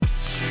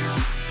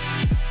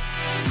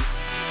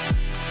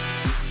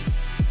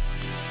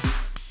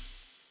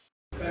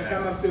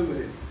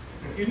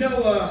You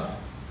know,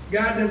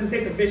 God doesn't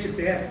take a bishop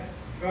to heaven,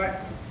 right?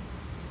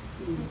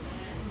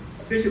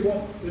 A bishop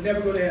will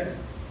never go to heaven.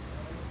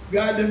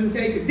 God doesn't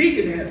take a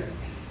deacon to heaven.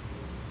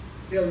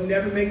 They'll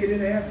never make it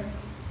into heaven.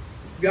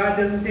 God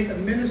doesn't take a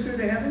minister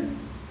to heaven.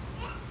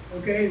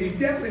 Okay, and he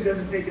definitely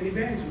doesn't take an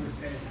evangelist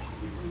to heaven.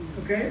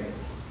 Okay?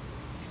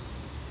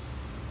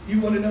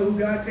 You want to know who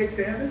God takes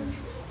to heaven?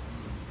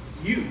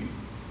 You.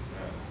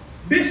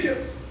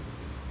 Bishops,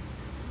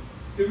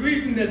 the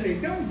reason that they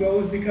don't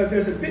go is because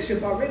there's a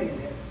bishop already in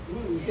heaven.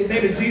 His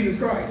name is Jesus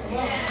Christ. All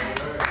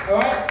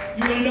right?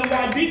 You want to know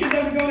why a deacon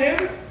doesn't go to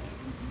heaven?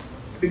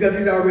 Because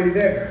he's already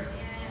there.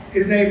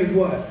 His name is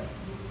what?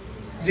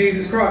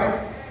 Jesus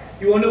Christ.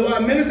 You want to know why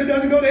a minister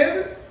doesn't go to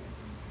heaven?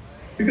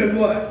 Because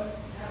what?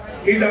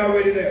 He's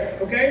already there.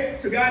 Okay?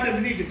 So God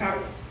doesn't need your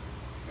titles.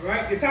 All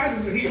right? Your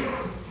titles are here.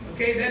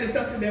 Okay? That is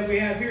something that we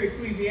have here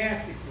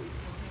ecclesiastically.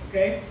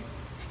 Okay?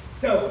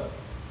 So,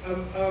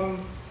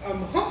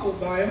 I'm humbled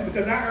by him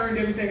because I earned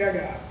everything I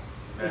got.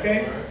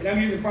 Okay? And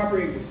I'm using proper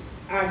English.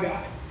 I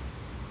got it.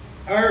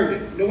 I earned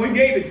it. No one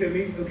gave it to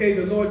me. Okay?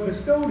 The Lord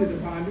bestowed it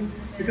upon me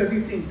because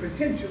he's seen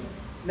potential,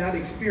 not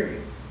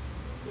experience.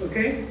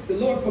 Okay? The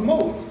Lord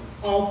promotes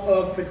off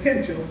of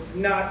potential,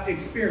 not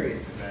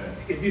experience.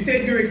 If you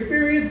said your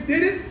experience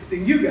did it,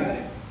 then you got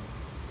it.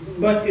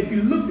 But if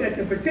you looked at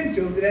the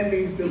potential, then that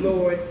means the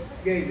Lord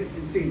gave it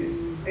and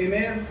seen it.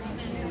 Amen?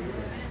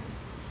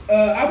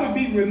 I would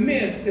be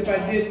remiss if I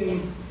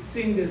didn't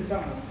sing this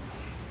song.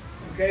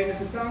 Okay? And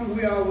it's a song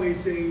we always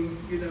sing,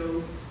 you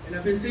know, and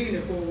I've been singing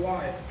it for a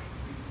while.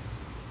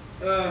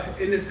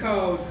 And it's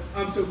called,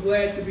 I'm So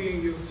Glad to Be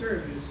in Your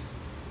Service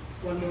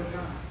One More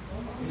Time.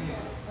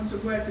 I'm so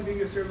glad to be in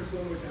your service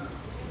one more time.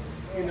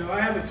 You know,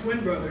 I have a twin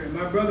brother, and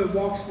my brother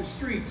walks the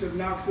streets of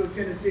Knoxville,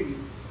 Tennessee.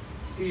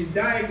 He's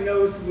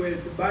diagnosed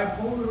with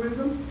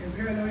bipolarism and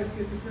paranoid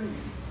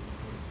schizophrenia.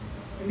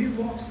 And he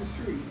walks the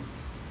streets.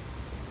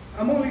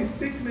 I'm only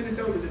 6 minutes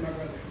older than my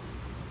brother.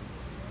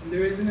 And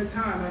there isn't a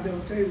time I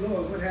don't say,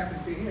 Lord, what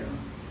happened to him?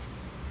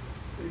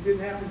 It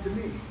didn't happen to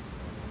me.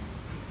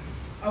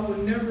 I will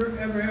never,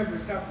 ever, ever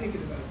stop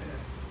thinking about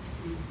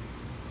that.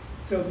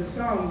 So the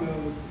song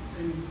goes,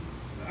 and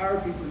our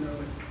people know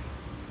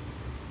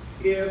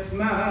it. If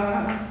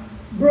my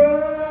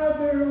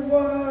brother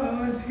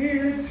was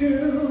here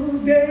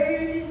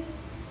today,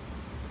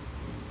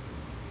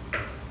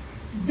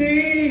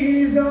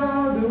 these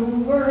are the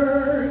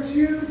words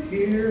you'd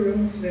hear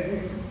him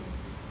say.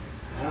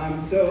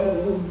 I'm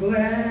so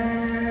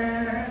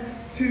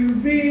glad to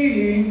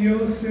be in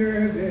your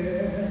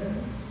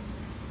service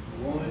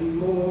one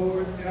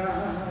more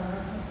time.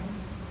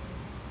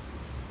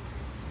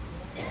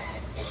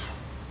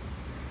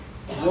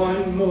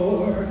 One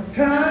more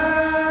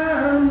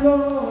time,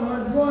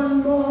 Lord,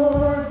 one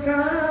more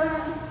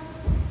time.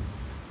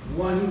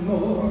 One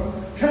more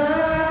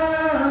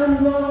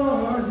time,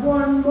 Lord,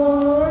 one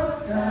more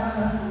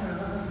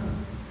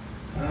time.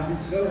 I'm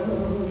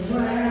so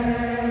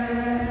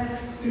glad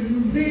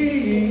to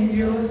be in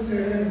your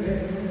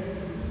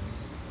service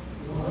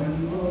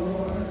one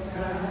more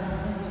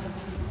time.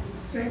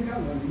 Saints, I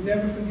will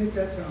never forget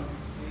that song.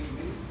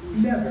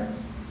 Never.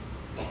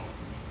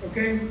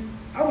 Okay?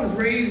 I was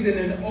raised in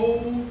an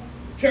old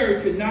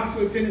church in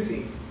Knoxville,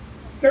 Tennessee.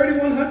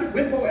 3100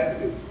 Winpo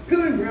Avenue,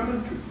 pillar and ground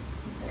of the truth.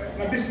 Right?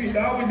 My bishop used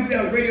to always do that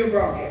on the radio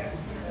broadcast.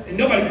 And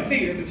nobody could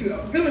see her, but you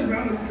know, pillar and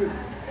ground of the truth.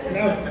 And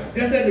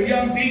just as a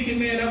young deacon,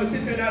 man, I would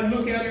sit there and I'd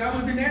look at her. I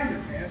was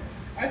enamored, man.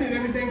 I did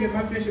everything that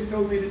my bishop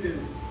told me to do.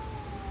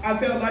 I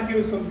felt like it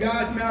was from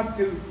God's mouth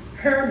to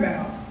her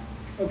mouth,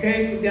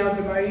 okay, down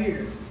to my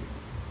ears.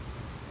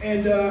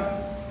 And,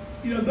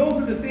 you know,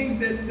 those are the things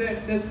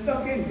that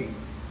stuck in me.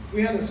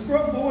 We had a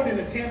scrub board and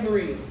a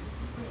tambourine.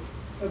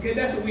 Okay,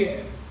 that's what we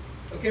had.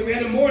 Okay, we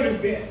had a mourner's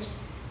bench.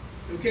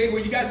 Okay, where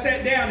you got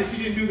sat down if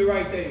you didn't do the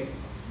right thing.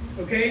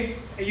 Okay,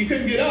 and you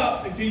couldn't get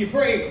up until you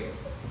prayed.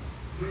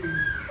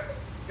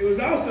 It was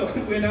also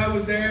when I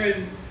was there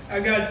and I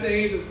got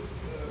saved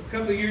a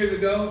couple of years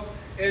ago.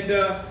 And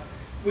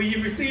when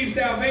you received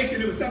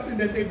salvation, it was something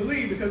that they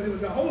believed because it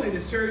was a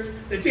holiness church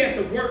that you had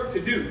to work to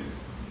do.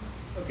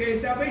 Okay,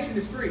 salvation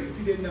is free if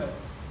you didn't know.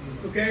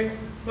 Okay?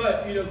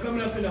 But, you know,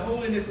 coming up in the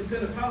holiness and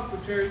Pentecostal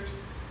church,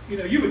 you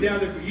know, you were down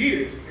there for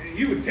years. And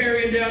you were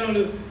tearing down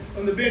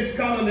on the bench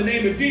calling the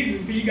name of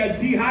Jesus until you got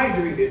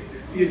dehydrated,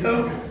 you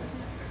know?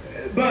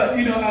 But,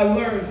 you know, I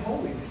learned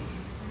holiness.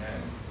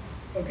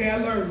 Okay? I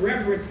learned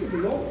reverence to the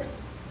Lord.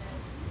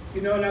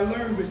 You know, and I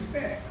learned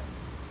respect.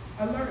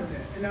 I learned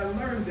that. And I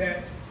learned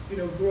that, you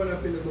know, growing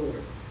up in the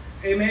Lord.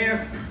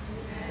 Amen?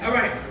 All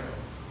right.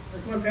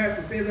 Like one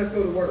pastor said, let's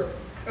go to work.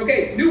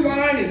 Okay, new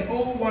wine and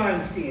old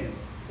wineskins.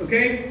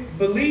 Okay,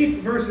 belief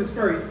versus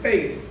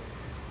faith.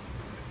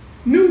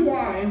 New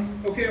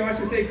wine, okay, or I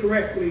should say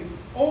correctly,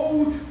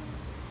 old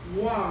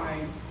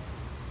wine,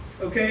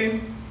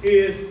 okay,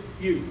 is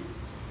you.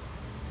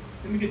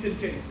 Let me get to the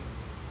chase.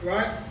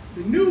 Right?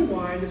 The new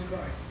wine is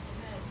Christ.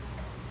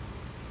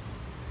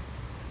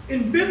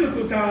 In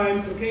biblical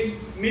times, okay,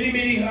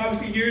 many,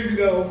 obviously years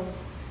ago,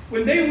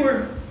 when they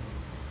were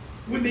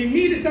when they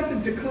needed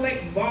something to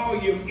collect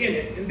volume in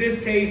it, in this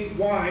case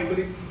wine, but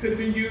it could have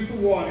been used for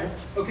water,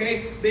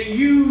 okay, they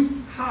used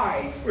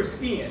hides or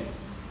skins.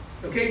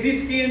 Okay,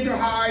 these skins or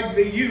hides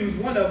they used,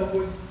 one of them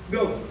was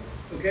goat,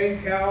 okay,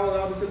 cow and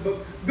all this, but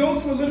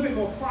goats were a little bit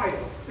more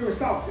pliable. They were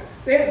softer.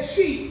 They had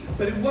sheep,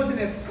 but it wasn't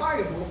as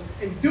pliable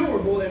and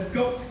durable as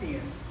goat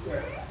skins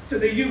were. So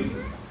they used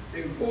them.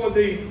 They would pour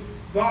the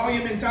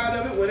volume inside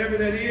of it, whatever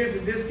that is.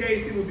 In this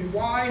case, it would be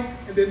wine,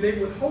 and then they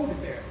would hold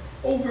it there.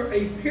 Over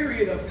a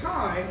period of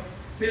time,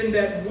 then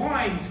that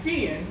wine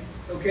skin,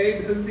 okay,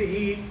 because of the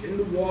heat and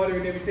the water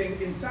and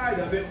everything inside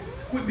of it,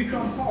 would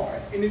become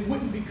hard, and it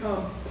wouldn't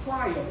become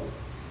pliable,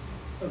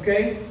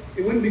 okay?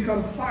 It wouldn't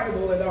become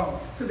pliable at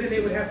all. So then they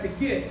would have to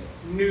get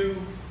new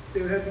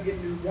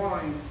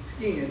wine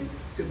skins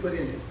to put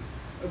in it.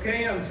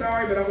 Okay, I'm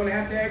sorry, but I'm going to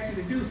have to ask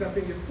you to do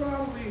something you're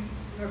probably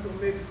not going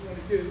to maybe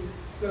want to do.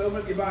 Just going to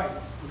open up your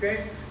Bibles,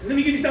 okay? And let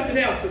me give you something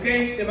else,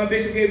 okay, that my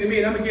bishop gave to me,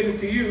 and I'm going to give it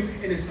to you,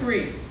 and it's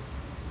free.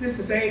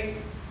 Listen, saints,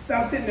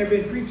 stop sitting there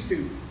being preached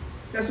to.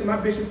 That's what my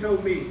bishop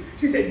told me.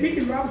 She said,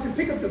 Deacon Robinson,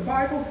 pick up the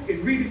Bible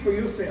and read it for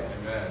yourself.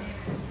 Amen.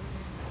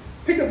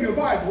 Pick up your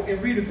Bible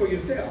and read it for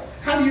yourself.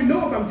 How do you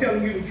know if I'm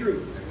telling you the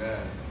truth?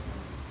 Amen.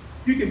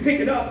 You can pick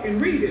it up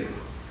and read it.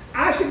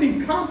 I should be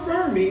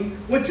confirming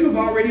what you've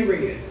already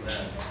read.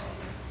 Amen.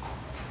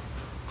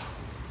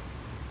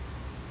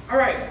 All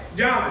right,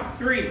 John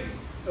 3,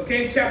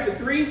 okay, chapter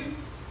 3. I'm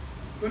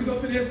going to go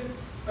through this,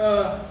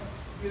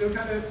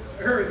 kind of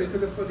hurriedly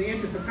because for the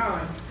interest of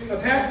time. A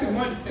pastor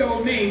once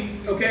told me,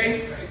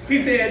 okay,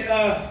 he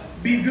said,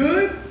 be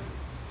good,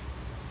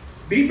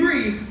 be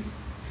brief,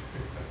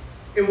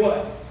 and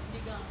what?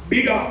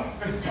 Be gone.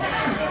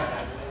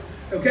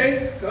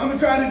 Okay, so I'm going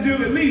to try to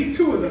do at least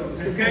 2 of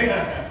those,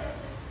 okay?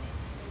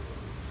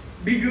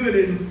 Be good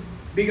and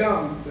be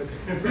gone, but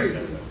brief.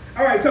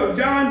 All right, so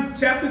John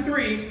chapter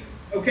 3,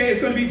 okay,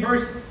 it's going to be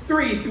verse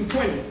 3 through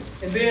 20.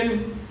 And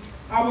then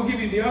I will give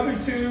you the other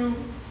 2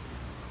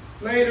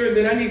 later.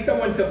 Then I need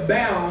someone to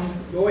bound,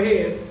 go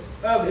ahead,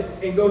 of it,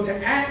 and go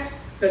to Acts,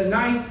 the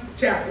 9th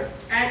chapter.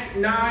 Acts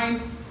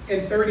 9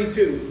 and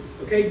 32.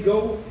 Okay,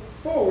 go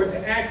forward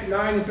to Acts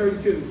 9 and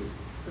 32.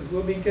 Because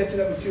we'll be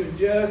catching up with you in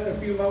just a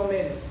few more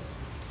minutes.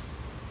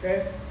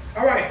 Okay?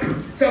 All right,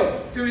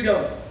 so here we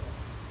go.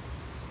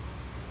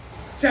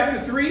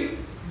 Chapter 3,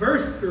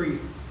 verse 3.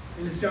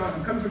 And it's John.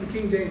 I'm coming from the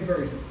King James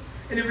Version.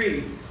 And it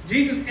reads,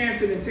 Jesus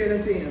answered and said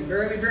unto him,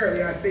 Verily,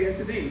 verily, I say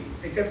unto thee,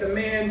 except a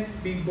man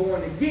be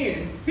born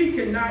again, he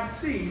cannot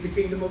see the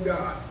kingdom of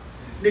God.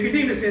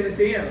 Nicodemus said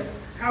unto him,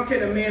 How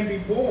can a man be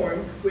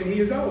born when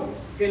he is old?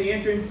 Can he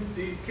enter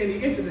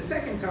the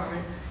second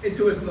time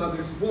into his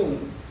mother's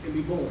womb and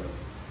be born?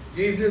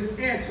 Jesus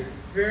answered,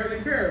 Verily,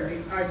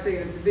 verily, I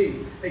say unto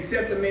thee,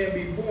 except a man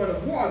be born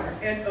of water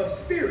and of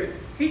spirit,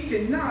 he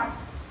cannot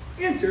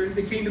enter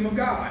the kingdom of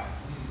God.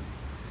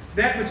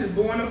 That which is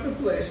born of the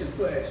flesh is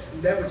flesh,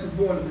 and that which is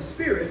born of the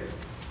spirit,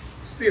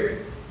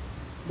 spirit.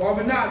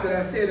 Marvel not that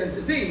I said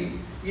unto thee,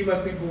 ye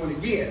must be born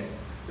again.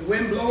 The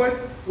wind bloweth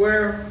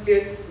where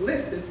it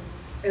listeth,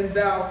 and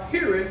thou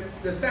hearest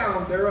the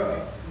sound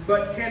thereof,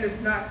 but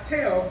canst not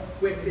tell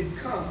whence it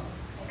cometh,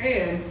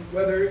 and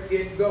whither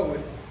it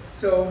goeth.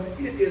 So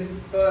is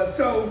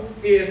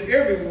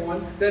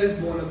everyone that is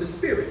born of the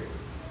Spirit.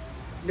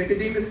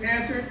 Nicodemus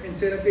answered and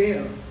said unto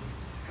him,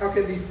 How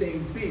can these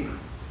things be?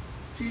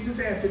 Jesus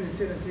answered and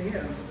said unto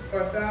him,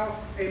 Art thou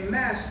a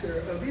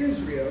master of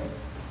Israel,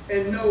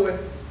 and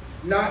knowest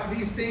not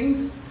these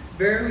things?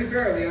 Verily,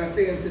 verily, I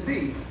say unto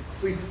thee,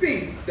 we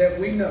speak that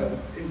we know,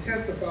 and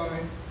testify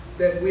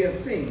that we have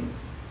seen,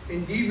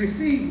 and ye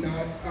receive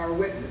not our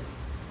witness.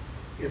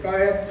 If I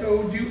have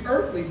told you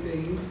earthly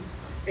things,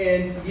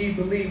 and ye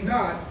believe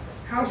not,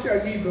 how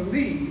shall ye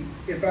believe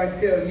if I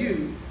tell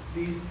you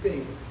these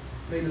things?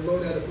 May the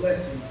Lord add a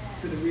blessing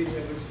to the reading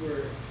of his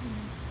word.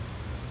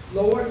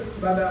 Lord,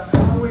 by thy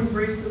power and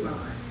grace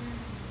divine,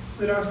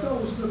 let our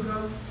souls look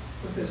up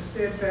with a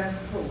steadfast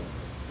hope,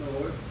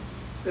 Lord,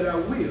 that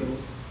our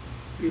wills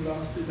be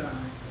lost to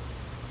thine.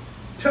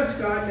 Touch,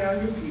 God, now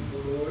your people,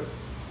 Lord,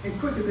 and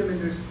quicken them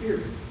in their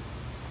spirit,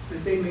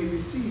 that they may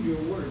receive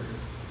your word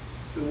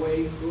the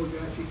way, Lord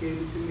God, you gave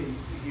it to me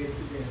to give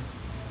to them.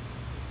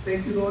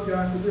 Thank you, Lord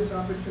God, for this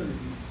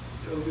opportunity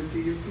to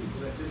oversee your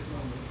people at this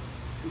moment.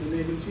 In the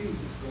name of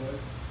Jesus, Lord,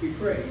 we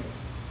pray.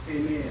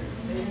 Amen.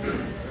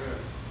 Amen.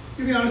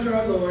 Give me honor to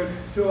our Lord,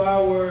 to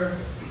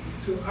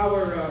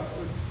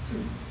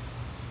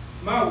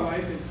my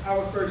wife and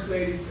our First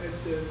Lady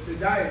at the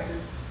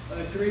diocese,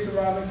 Teresa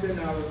Robinson,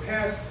 our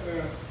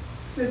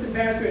assistant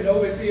pastor and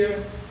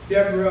overseer,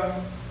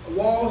 Deborah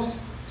Walsh,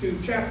 to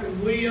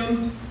Chaplain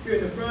Williams here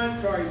in the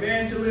front, to our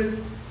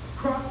evangelist,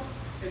 Crump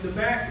in the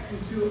back,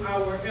 and to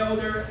our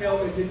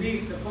Elder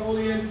Denise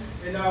Napoleon,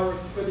 and our,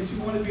 whether she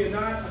wanted to be or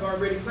not, I've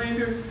already claimed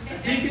her,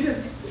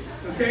 deaconess,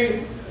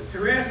 okay,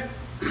 Therese.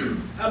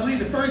 I believe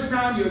the first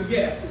time you're a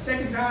guest, the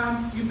second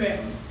time you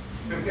family,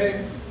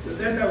 okay? So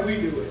that's how we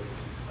do it.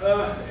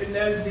 And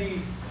as the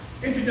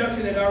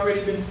introduction had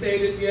already been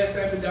stated, yes,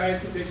 I'm the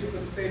diocese bishop for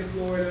the state of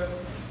Florida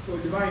for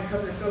Divine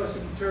Covenant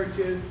Fellowship of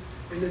Churches,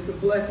 And it's a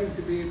blessing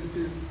to be able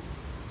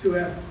to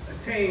have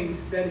attained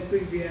that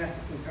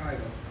ecclesiastical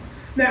title.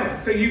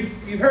 Now, so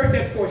you've heard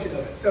that portion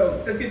of it.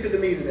 So let's get to the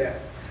meat of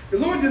that. The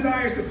Lord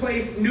desires to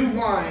place new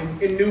wine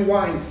in new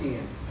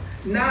wineskins,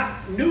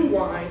 not new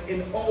wine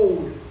in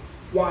old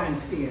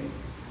wineskins.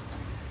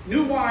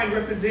 New wine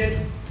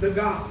represents the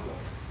gospel,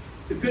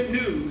 the good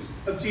news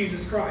of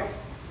Jesus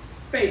Christ,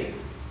 faith.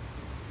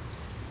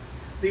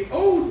 The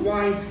old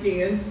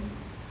wineskins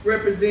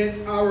represents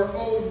our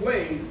old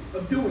way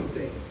of doing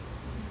things,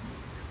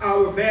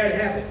 our bad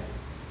habits,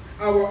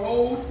 our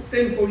old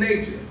sinful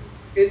nature.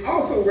 It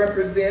also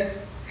represents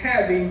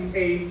having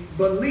a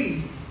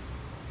belief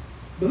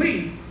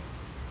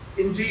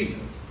in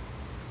Jesus.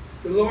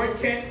 The Lord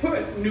can't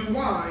put new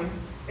wine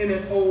in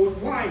an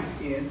old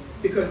wineskin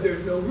because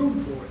there's no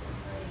room for it.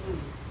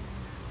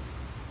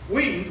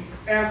 We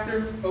have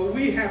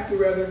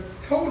to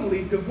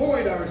totally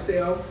devoid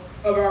ourselves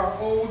of our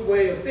old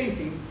way of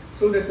thinking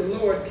so that the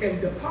Lord can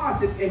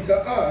deposit into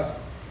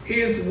us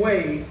his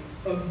way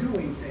of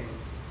doing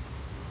things.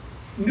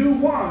 New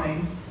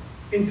wine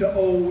into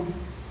old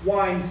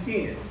wine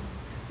skins.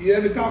 You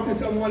ever talk to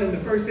someone and the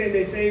first thing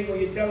they say when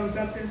you tell them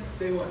something,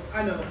 they what?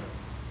 I know.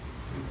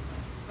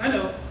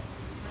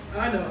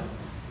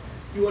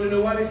 You want to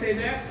know why they say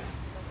that?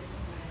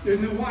 There's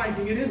new wine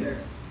can get in there.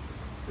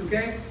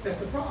 Okay? That's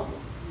the problem.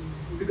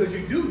 Because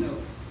you do know.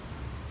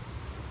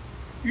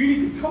 You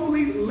need to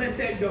totally let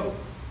that go.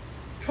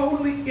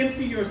 Totally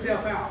empty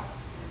yourself out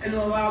and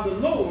allow the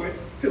Lord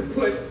to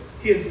put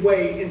his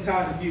way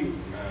inside of you.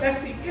 That's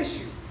the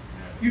issue.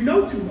 You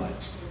know too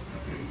much.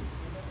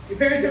 Your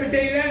parents ever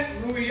tell you that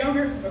when we were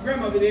younger? My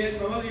grandmother did.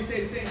 My mother used to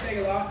say the same thing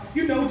a lot.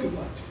 You know too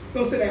much.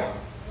 Go sit down.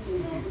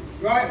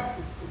 Right?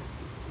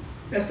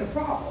 That's the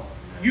problem.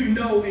 You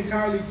know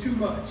entirely too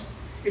much.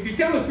 If you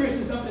tell a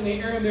Christian something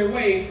they err in their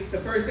ways, the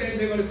first thing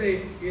they're going to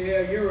say,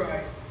 yeah, you're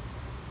right.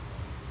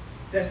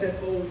 That's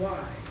that old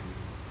wine.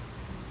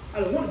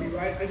 I don't want to be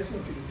right. I just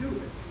want you to do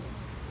it.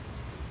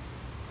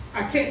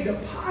 I can't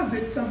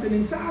deposit something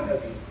inside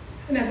of you.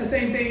 And that's the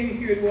same thing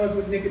here it was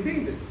with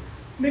Nicodemus.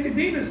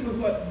 Nicodemus was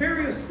what?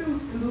 Very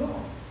astute in the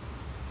law.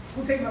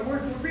 Don't take my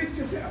word for it, read it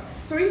yourself.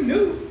 So he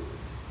knew.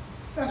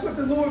 That's what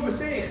the Lord was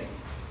saying.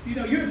 You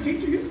know, you're a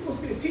teacher. You're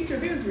supposed to be a teacher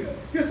of Israel.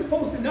 You're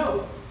supposed to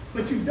know,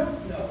 but you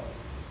don't know.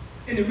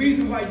 And the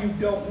reason why you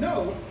don't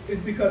know is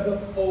because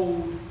of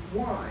old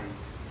wine.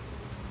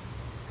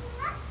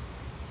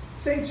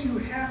 Saints, you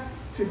have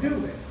to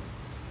do it.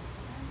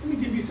 Let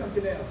me give you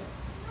something else.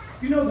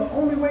 You know, the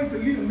only way for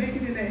you to make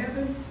it into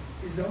heaven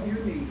is on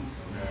your knees.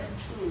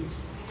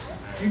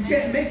 You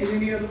can't make it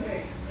any other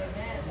way.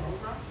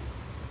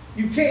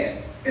 You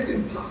can't. It's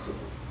impossible.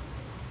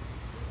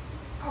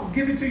 I'll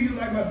give it to you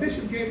like my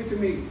bishop gave it to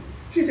me.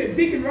 She said,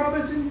 Deacon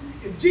Robinson,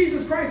 if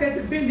Jesus Christ had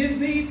to bend his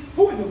knees,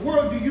 who in the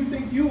world do you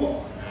think you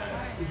are?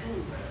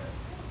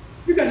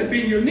 You got to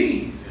bend your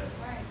knees.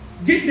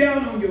 Get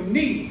down on your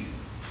knees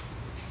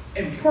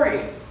and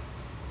pray.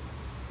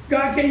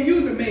 God can't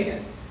use a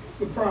man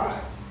with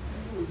pride.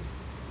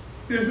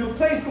 There's no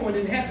place for it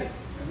in heaven.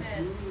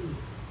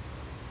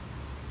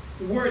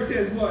 The word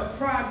says what?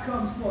 Pride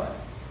comes what?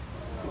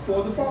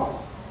 Before the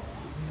fall.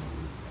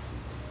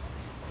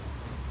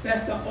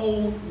 That's the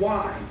old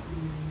wine.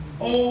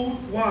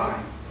 Old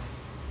wine.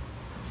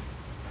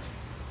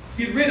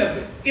 Get rid of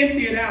it.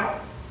 Empty it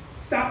out.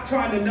 Stop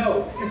trying to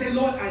know. And say,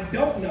 Lord, I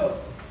don't know.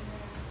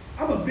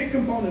 I'm a big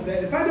component of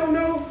that. If I don't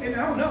know, then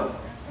I don't know.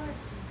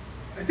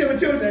 I tell my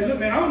children, look,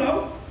 man, I don't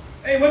know.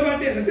 Hey, what about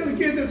this? I tell the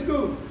kids at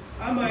school,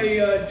 I'm a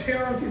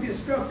ROTC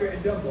instructor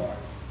at Dunbar.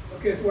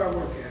 Okay, that's where I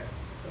work at.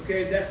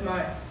 Okay, that's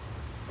my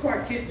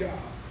Clark Kent job.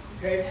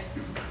 Okay?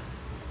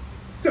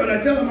 So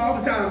I tell them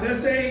all the time, they'll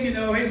say, you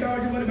know, hey,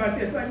 Sergeant, what about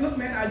this? Like, look,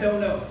 man, I don't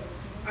know.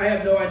 I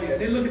have no idea.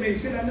 They look at me,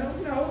 should I know?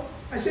 No,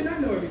 I should not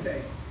know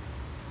everything.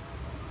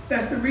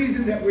 That's the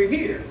reason that we're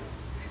here.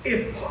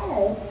 If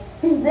Paul,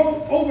 who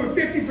wrote over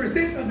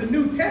 50% of the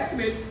New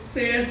Testament,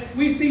 says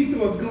we see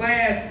through a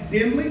glass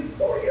dimly,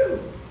 who are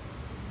you?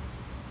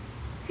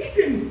 He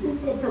didn't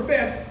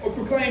profess or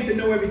proclaim to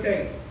know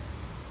everything.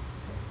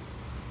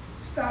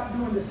 Stop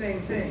doing the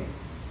same thing.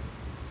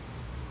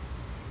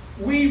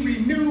 We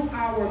renew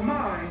our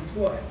minds,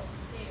 what?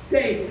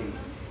 Daily.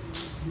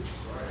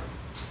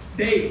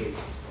 Daily.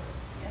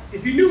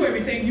 If you knew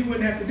everything, you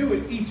wouldn't have to do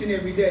it each and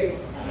every day.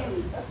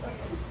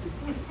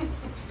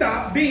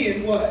 Stop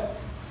being what?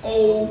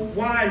 Old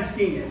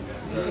wineskins.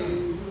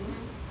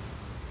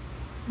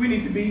 We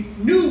need to be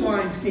new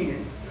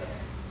wineskins.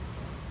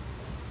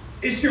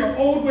 It's your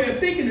old way of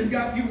thinking that's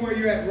got you where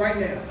you're at right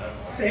now.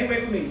 Say,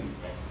 wait with me.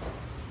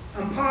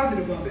 I'm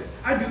positive of it.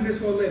 I do this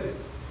for a living.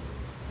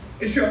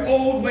 It's your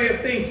old way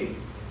of thinking.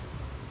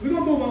 We're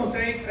going to move on,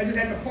 saints. I just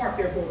had to park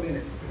there for a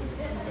minute.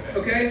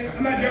 Okay?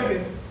 I'm not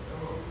joking.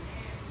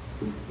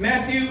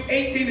 Matthew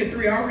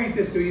 18:3. I'll read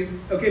this to you.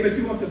 Okay, but if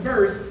you want the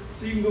verse,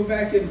 so you can go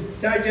back and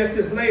digest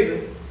this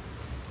later.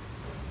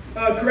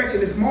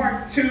 Correction, it's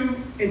Mark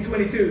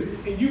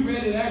 2:22. And you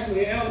read it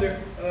actually,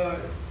 Elder,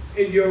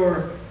 in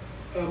your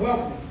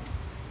welcoming.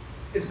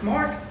 It's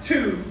Mark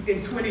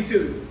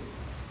 2:22.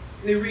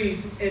 And it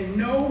reads, and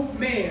no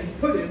man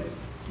putteth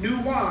new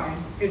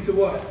wine into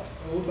what?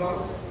 Old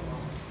bottles.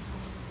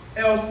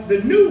 Else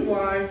the new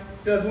wine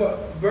does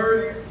what?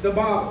 Burst the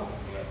bottle.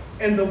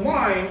 And the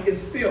wine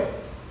is spilled.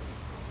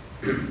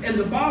 And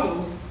the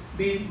bottles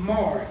be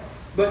marred.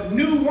 But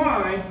new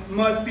wine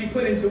must be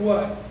put into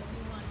what?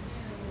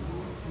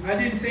 I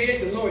didn't say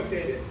it, the Lord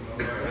said it.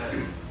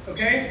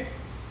 Okay?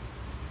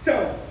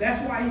 So,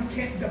 that's why he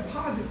can't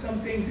deposit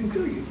some things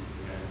into you.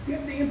 You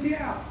have to empty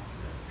out.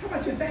 How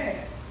about your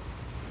fast?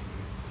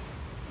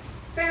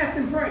 Fast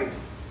and pray.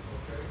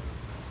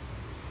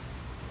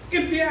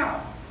 Empty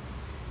out.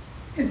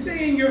 And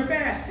say in your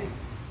fasting,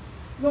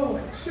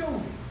 Lord, show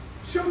me.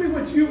 Show me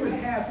what you would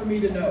have for me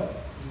to know.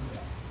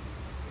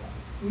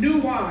 New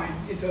wine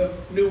into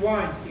new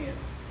wineskin.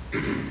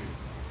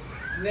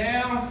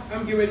 Now,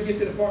 I'm getting ready to get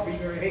to the part where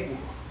you're going to hate me.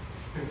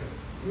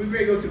 We're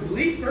ready to go to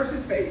belief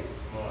versus faith.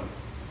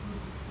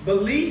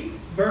 Belief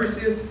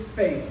versus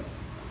faith.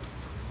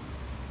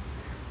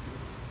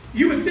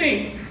 You would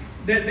think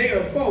that they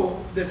are both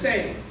the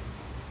same,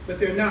 but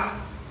they're not.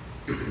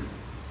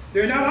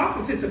 They're not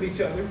opposites of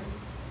each other.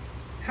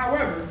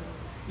 However,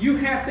 you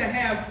have to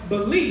have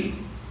belief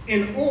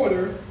in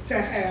order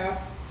to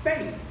have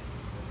faith.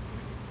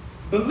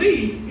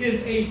 Belief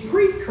is a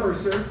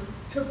precursor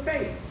to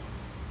faith.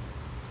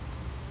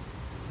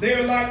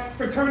 They're like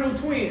fraternal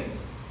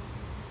twins.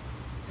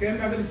 Okay, I'm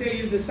not going to tell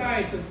you the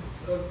science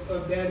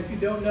of that. If you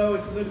don't know,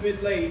 it's a little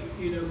bit late.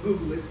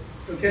 Google it.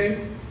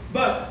 Okay?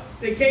 But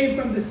they came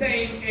from the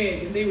same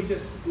egg, and they were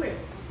just split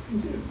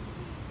in two.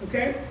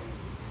 Okay?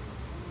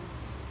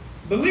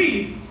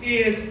 Belief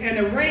is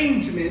an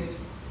arrangement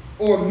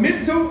or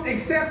mental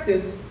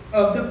acceptance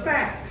of the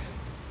facts.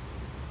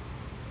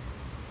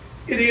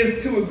 It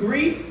is to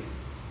agree,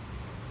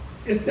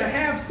 it's to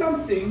have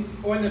something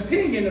or an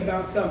opinion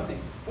about something,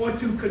 or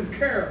to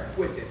concur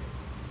with it.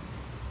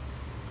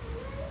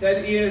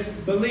 That is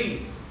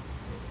belief.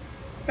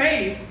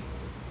 Faith,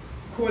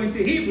 according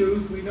to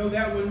Hebrews, we know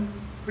that one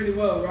pretty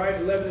well, right?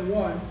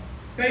 11:1.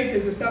 Faith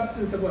is the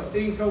substance of what?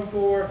 Things hoped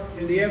for,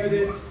 and the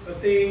evidence of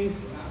things.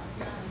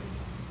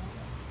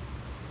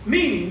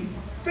 Meaning,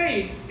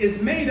 faith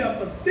is made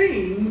up of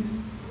things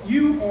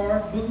you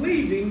are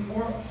believing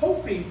or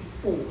hoping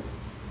for.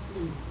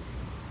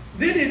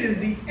 Then it is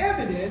the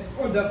evidence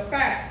or the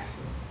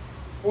facts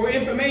or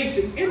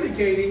information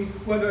indicating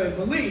whether a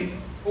belief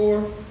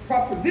or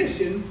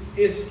proposition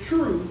is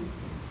true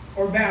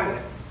or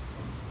valid.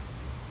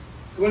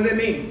 So what does that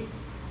mean?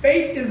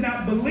 Faith is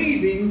not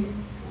believing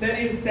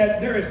that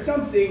there is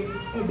something,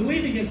 or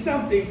believing in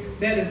something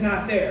that is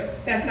not there.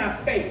 That's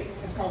not faith.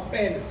 It's called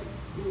fantasy.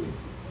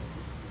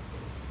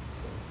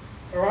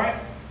 All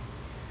right?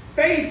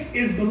 Faith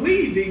is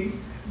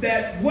believing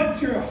that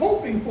what you're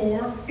hoping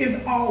for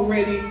is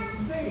already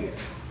there.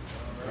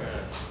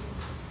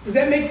 Does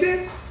that make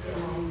sense?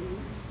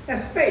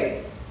 That's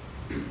faith.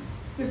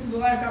 This is the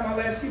last time I'll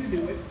ask you to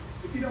do it.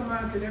 If you don't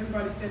mind, could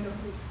everybody stand up,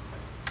 please?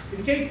 If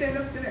you can't stand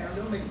up, sit down.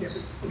 Don't make a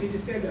difference. Okay,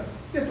 just stand up.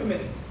 Just for a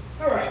minute.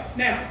 All right,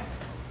 now,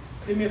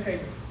 do me a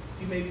favor.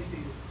 You may be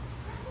seated.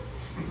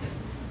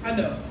 I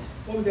know.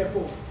 What was that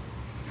for?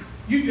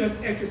 You just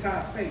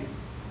exercised faith.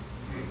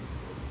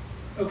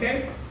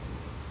 Okay?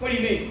 What do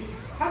you mean?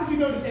 How did you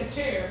know that that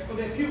chair or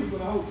that pew was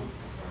going to hold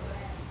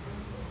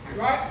you?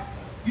 Right?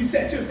 You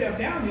set yourself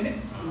down in it.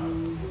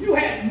 You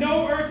had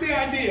no earthly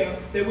idea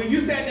that when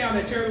you sat down,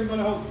 that chair was going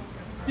to hold you.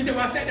 You said,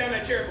 well, I sat down in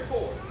that chair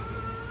before.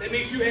 That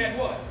means you had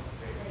what?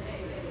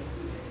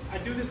 I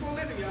do this for a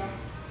living, y'all.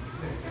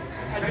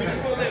 I do this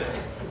for a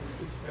living.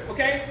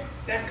 Okay?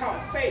 That's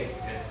called faith.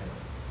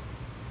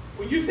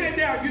 When you sat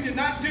down, you did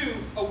not do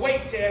a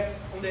weight test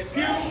on that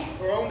pew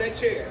or on that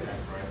chair.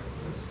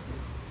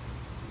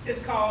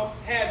 It's called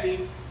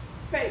having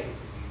faith.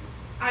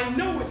 I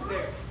know it's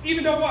there.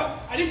 Even though what?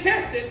 I didn't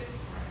test it.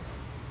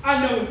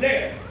 I know it's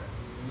there.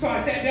 So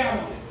I sat down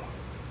on it.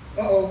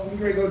 Uh-oh,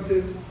 we're going to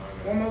go to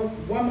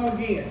one more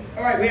again.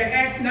 All right, we had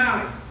Acts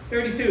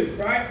 9:32,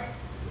 right?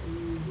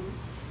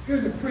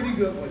 Here's a pretty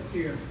good one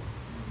here.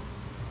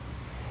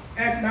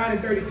 Acts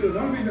 9:32. The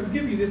only reason I'm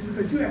giving you this is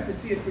because you have to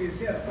see it for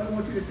yourself. I don't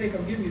want you to think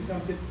I'm giving you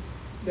something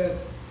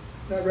that's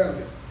not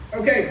relevant.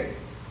 Okay.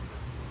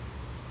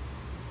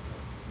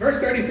 Verse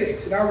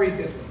 36, and I'll read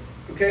this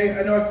one. Okay,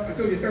 I know I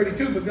told you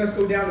 32, but let's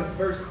go down to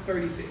verse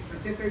 36. I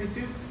said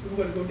 32, we're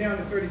going to go down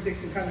to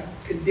 36 and kind of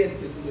condense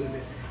this a little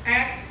bit.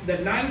 Acts, the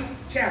 9th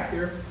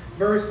chapter,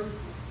 verse,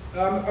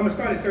 I'm going to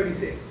start at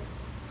 36.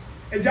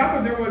 At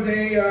Joppa there was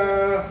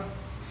a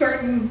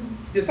certain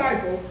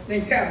disciple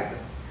named Tabitha,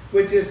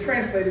 which is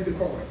translated to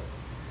Chorus.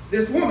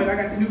 This woman, I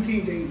got the New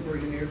King James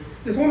Version here,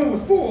 this woman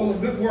was full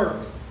of good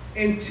works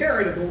and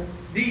charitable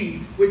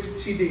deeds, which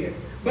she did.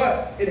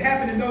 But it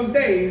happened in those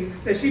days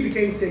that she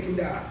became sick and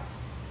died.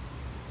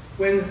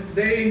 When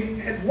they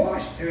had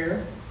washed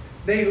her,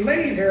 they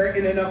laid her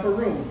in an upper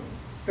room.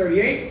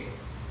 38.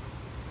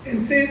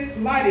 And since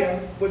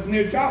Lydda was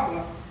near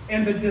Joppa,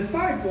 and the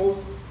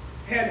disciples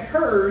had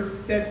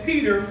heard that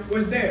Peter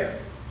was there,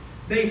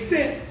 they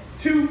sent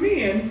 2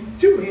 men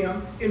to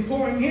him,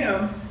 imploring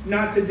him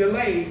not to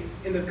delay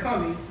in the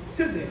coming to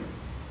to them.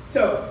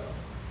 So,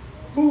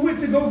 who went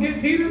to go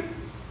get Peter? The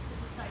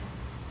disciples.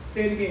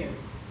 Say it again.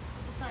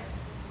 The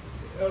disciples.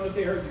 I don't know if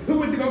they heard you. Who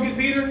went to go get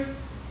Peter?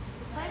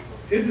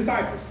 Disciples. His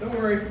disciples. Don't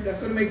worry, that's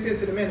going to make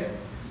sense in a minute.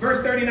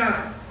 Verse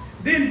 39.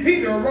 Then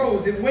Peter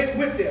arose and went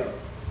with them.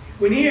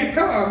 When he had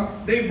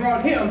come, they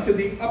brought him to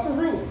the upper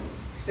room.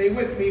 Stay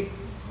with me.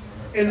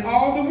 And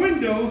all the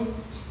widows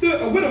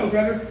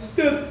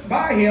stood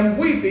by him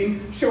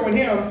weeping, showing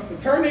him the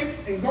tunics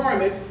and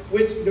garments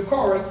which the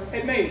chorus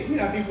had made. You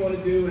know how people want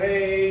to do,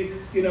 hey,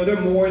 you know,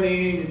 they're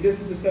mourning, and this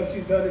is the stuff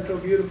she's done, it's so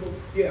beautiful.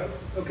 Yeah,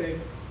 okay,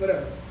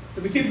 whatever.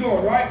 So we keep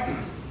going, right?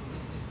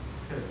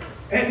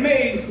 Had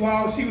made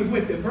while she was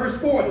with them. Verse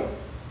 40.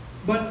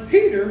 But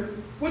Peter,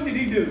 what did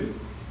he do?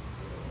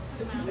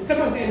 And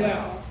someone say it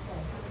loud.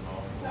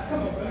 Now,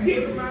 come on,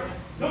 brother.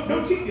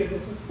 Don't cheat me at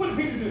this one. What did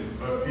Peter do?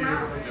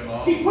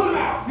 He put him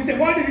out. You said,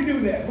 why did he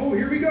do that? Oh,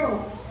 here we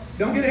go.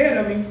 Don't get ahead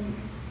of me.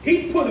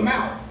 He put him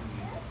out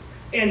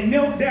and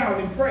knelt down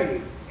and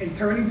prayed. And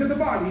turning to the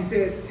body, he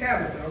said,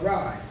 Tabitha,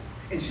 arise.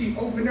 And she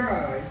opened her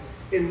eyes.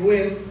 And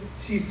when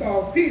she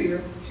saw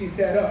Peter, she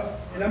sat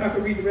up. And I'm not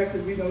going to read the rest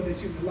because we know that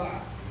she was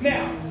alive.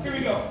 Now, here we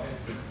go.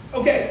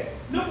 Okay,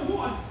 number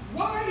one,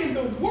 why in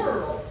the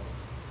world,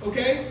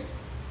 okay,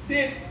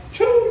 did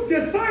two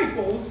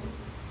disciples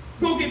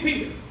go get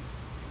Peter?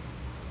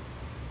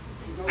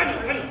 I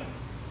know.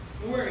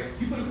 Don't worry.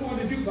 You put a cord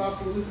in the jukebox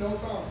and we'll listen to the whole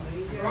song.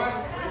 All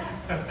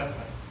right?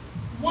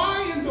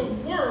 Why in the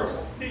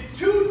world did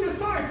two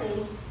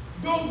disciples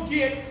go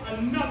get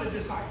another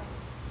disciple?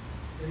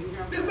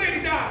 This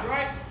lady died,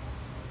 right?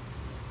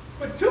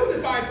 But two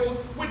disciples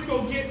went to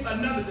go get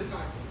another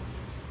disciple.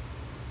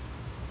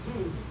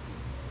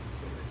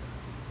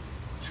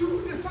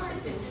 Two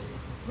disciples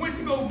went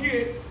to go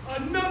get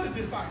another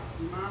disciple.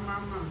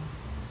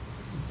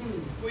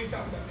 What are you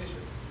talking about, Bishop?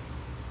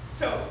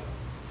 So,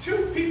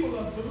 two people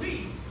of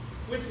belief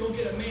went to go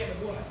get a man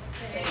of what?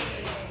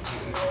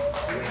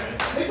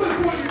 They put a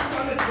point in your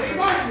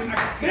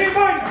They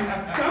invited me.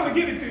 So I'm going to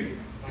give it to you.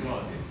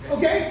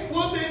 Okay?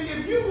 Well, then,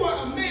 if you were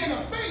a man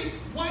of faith,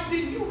 why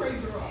didn't you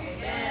raise her up?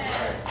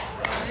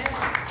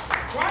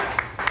 Right?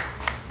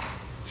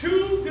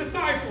 Two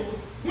disciples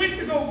went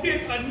to go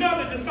get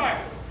another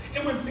disciple.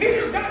 And when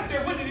Peter got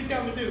there, what did he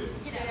tell him to do?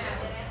 Get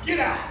out. Get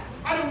out.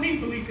 I don't need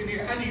belief in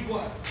here. I need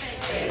what?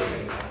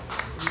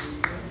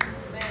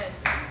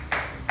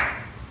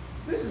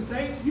 Listen,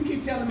 saints, you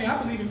keep telling me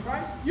I believe in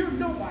Christ. You're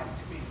nobody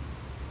to me.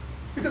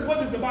 Because what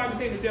does the Bible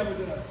say the devil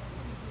does?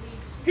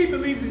 He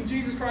believes in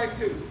Jesus Christ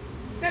too.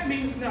 That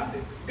means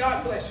nothing.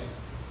 God bless you.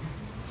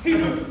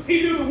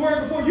 He knew the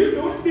word before you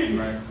knew it, didn't he?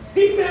 Right.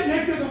 He sat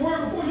next to the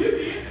word before you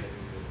did.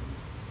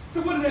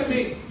 So what does that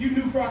mean? You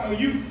knew Christ,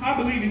 or I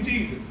believe in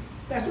Jesus.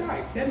 That's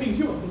right. That means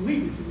you're a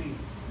believer to me.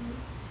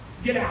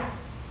 Get out.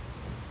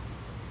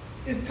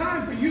 It's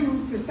time for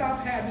you to stop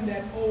having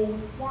that old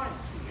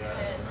wineskin.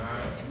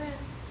 Amen.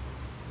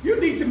 You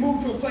need to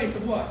move to a place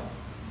of what?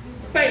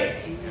 Faith.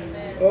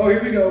 Amen. Oh,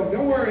 here we go.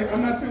 Don't worry.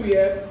 I'm not through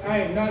yet. I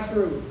am not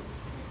through.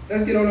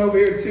 Let's get on over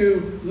here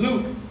to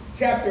Luke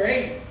chapter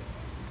 8.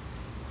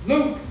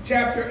 Luke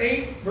chapter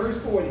 8, verse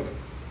 40.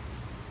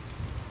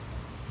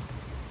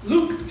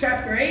 Luke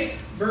chapter 8,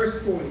 verse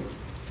 40.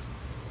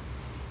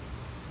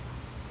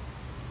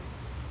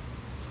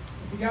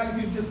 If you got,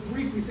 if you just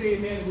briefly say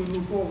amen, we'll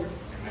move forward.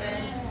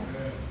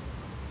 Amen.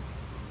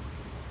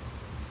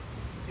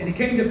 And it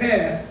came to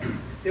pass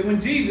that when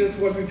Jesus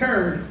was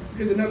returned,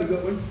 here's another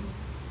good one,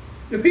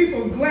 the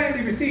people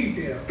gladly received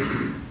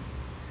him,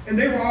 and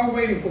they were all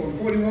waiting for him.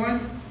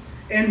 41,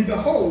 and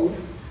behold,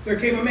 there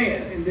came a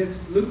man, in this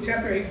Luke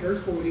chapter 8, verse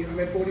 40, I'm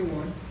at 41,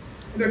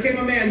 and there came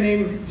a man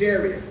named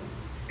Jairus,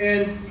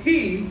 and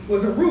he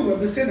was a ruler of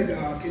the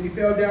synagogue, and he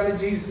fell down at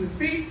Jesus'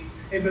 feet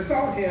and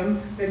besought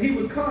him that he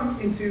would come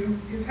into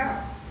his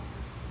house.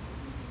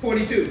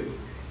 42,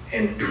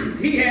 and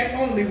he had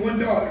only one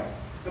daughter,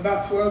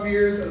 about 12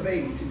 years of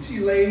age, and she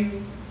lay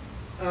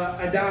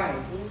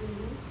a-dying.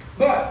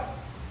 But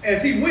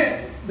as he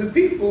went, the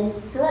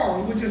people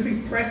thronged, which just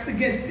means pressed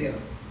against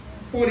him.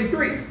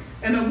 43,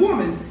 and a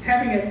woman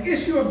having an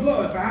issue of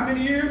blood for how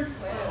many years?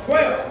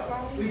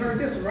 12. We've heard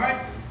this one,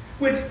 right?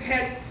 Which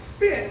had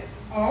spent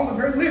all of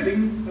her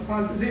living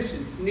upon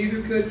physicians,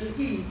 neither could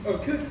be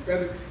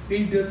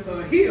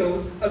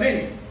healed of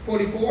any.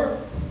 44,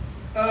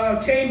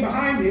 came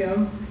behind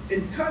him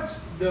and touched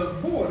the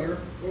border,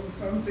 or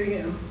some say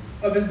him,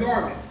 of his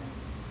garment.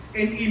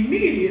 And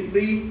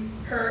immediately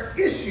her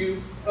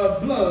issue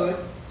of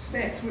blood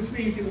snatched, which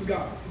means it was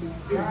gone. It was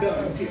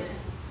done. It was healed.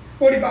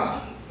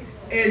 45.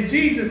 And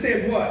Jesus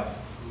said what?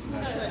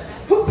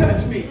 Who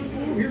touched me?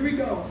 Here we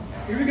go.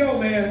 Here we go,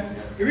 man.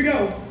 Here we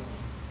go.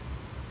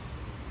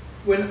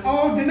 When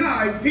all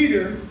denied,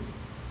 Peter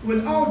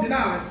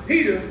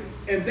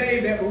and they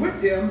that were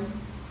with him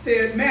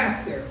said,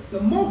 Master, the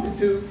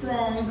multitude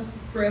thronged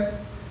pressed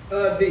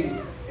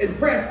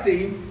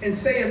thee, and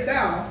saith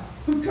thou,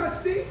 who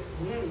touched thee?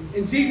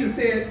 And Jesus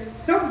said,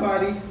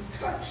 somebody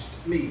touched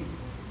me.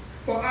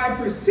 For I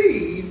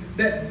perceive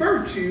that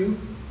virtue,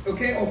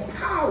 or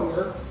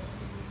power,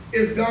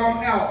 is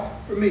gone out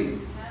for me.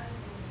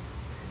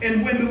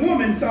 And when the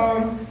woman saw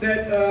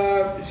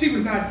that she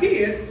was not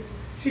hid,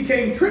 she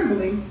came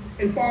trembling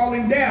and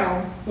falling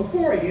down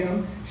before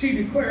him. She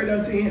declared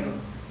unto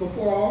him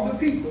before all the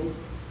people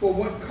for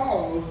what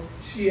cause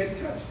she had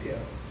touched him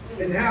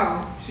and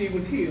how she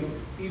was healed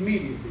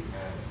immediately.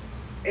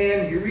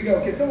 And here we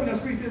go. Can someone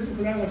else read this?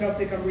 Because I don't want y'all to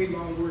think I'm reading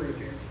my own words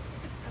here.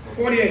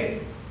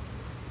 48.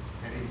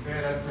 And he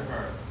said unto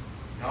her,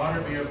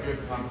 Daughter, be of good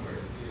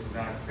comfort.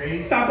 Thy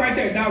faith. Stop right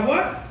there. Thou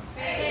what?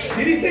 Faith.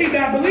 Did he say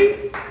thou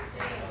believe?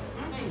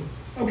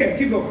 Okay,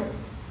 keep going.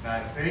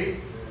 Thy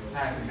faith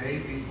hath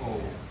made thee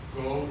whole.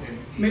 Go and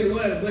eat. May the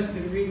Lord have a blessing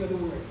to the reading of the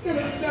word.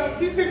 Now,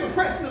 these people are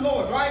pressing the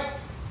Lord, right?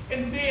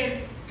 And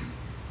then,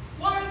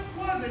 why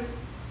wasn't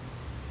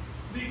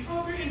the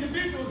other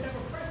individuals that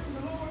were pressing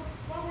the Lord,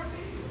 why weren't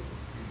they healed?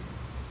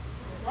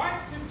 Right?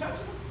 Didn't touch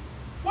them?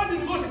 Why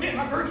didn't the Lord say, man,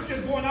 my virtue's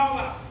just going all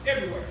out,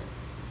 everywhere?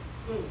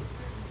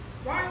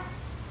 Right?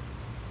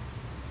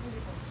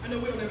 I know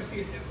we don't ever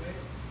see it that way,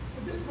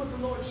 but this is what the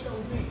Lord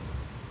showed me.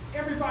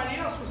 Everybody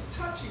else was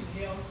touching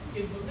him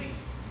in belief.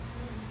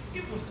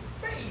 It was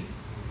faith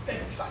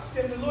that touched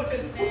them. The Lord said,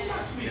 who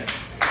touched me? I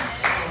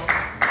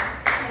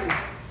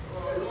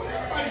said, Lord,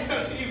 everybody's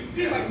touching you.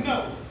 He's like,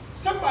 no.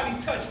 Somebody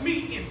touched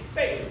me in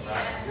faith.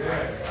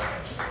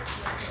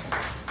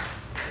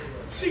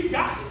 She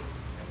got it.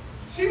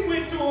 She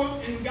went to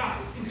him and got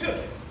it and took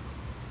it.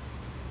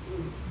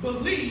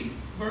 Belief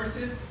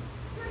versus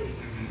faith.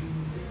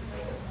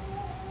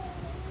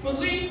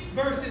 Belief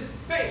versus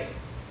faith.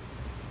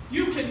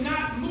 You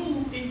cannot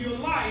move in your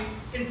life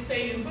and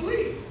stay in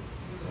belief.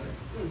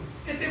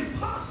 It's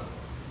impossible.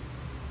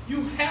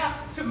 You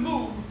have to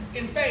move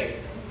in faith.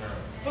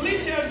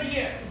 Belief tells you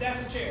yes,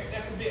 that's a chair,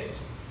 that's a bench.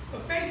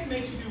 But faith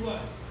makes you do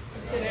what?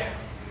 Sit down.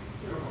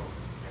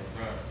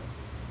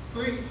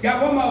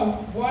 Got one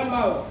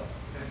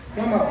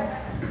more.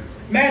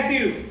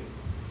 Matthew.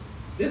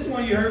 This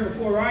one you heard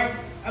before, right?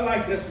 I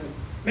like this one.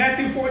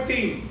 Matthew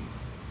 14.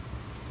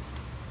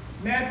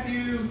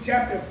 Matthew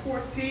chapter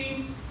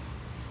 14,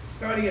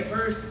 starting at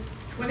verse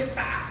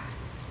 25.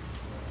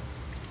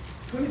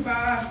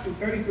 25 to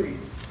 33.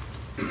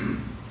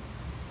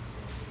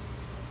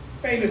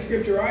 Famous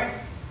scripture, right?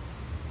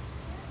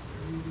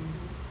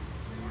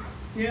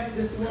 Yeah,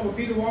 this is the one where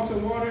Peter walks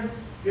on water.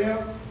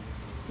 Yeah,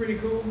 pretty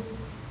cool.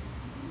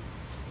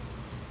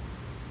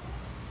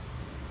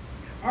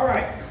 All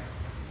right,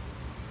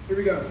 here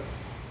we go.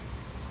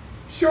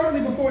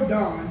 Shortly before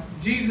dawn,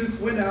 Jesus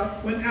went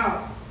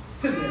out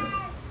to them,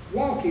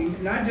 walking,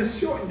 and I just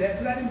shortened that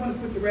because I didn't want to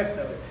put the rest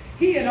of it.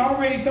 He had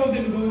already told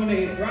them to go on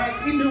ahead, right?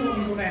 He knew what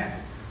was going to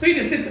happen. So he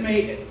just sent them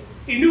ahead.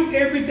 He knew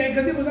everything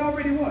because it was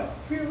already what?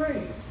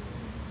 Prearranged.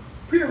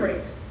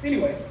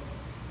 Anyway,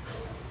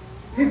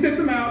 he sent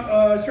them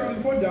out shortly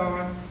before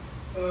dawn.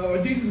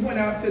 Jesus went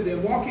out to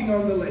them, walking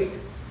on the lake.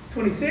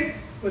 26,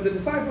 when the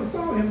disciples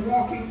saw him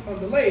walking on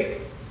the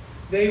lake,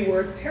 they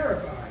were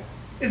terrified.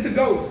 It's a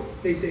ghost,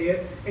 they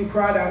said, and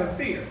cried out in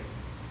fear.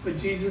 But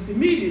Jesus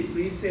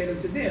immediately said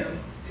unto them,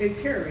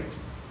 take courage,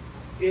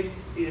 it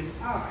is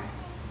I.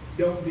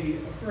 Don't be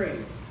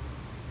afraid.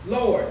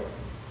 Lord,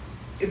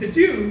 if it's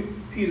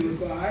you, Peter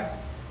replied,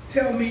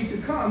 tell me to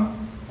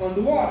come on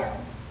the water.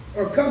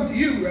 Or come to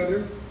you,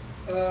 rather.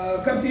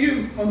 Come to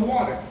you on the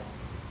water.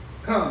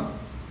 Come,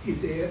 he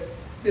said.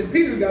 Then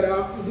Peter got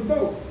out of the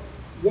boat,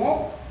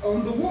 walked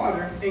on the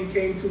water, and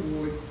came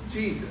towards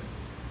Jesus.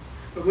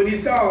 But when he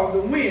saw the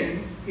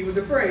wind, he was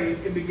afraid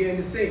and began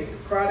to sink,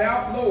 cried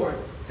out, Lord,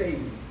 save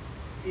me.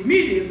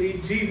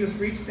 Immediately, Jesus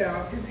reached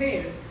out his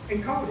hand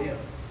and caught him.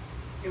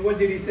 And what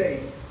did he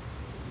say?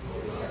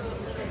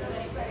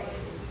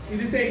 He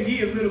didn't say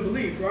ye of little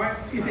belief, right?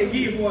 He said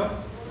ye of what?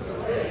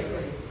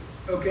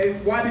 Okay,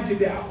 why did you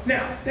doubt?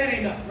 Now, that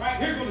ain't nothing, right?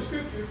 Here goes the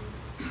scripture.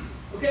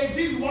 Okay,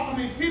 Peter walked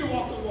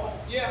on water.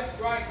 Yeah,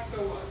 right, so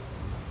what?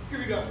 Here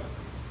we go.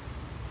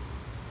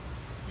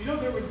 You know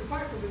there were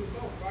disciples in the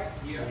boat, right?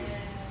 Yeah.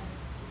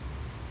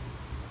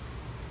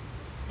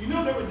 You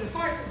know there were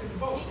disciples in the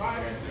boat,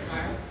 right? Yes,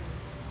 sir.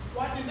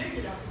 Why didn't they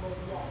get out the boat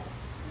and walk?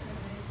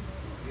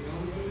 They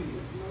only believe.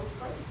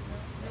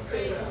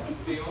 Say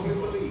that. They only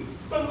believe.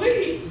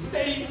 Belief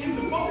stayed in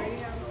the boat.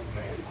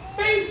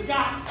 Faith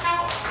got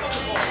out of the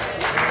boat.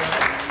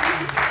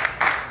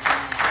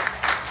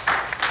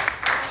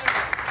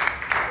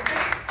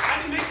 Okay? I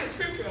didn't make the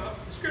scripture up.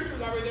 The scripture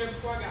was already there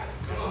before I got it.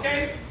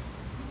 Okay?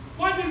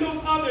 Why did those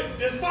other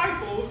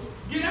disciples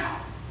get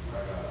out?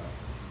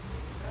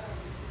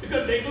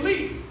 Because they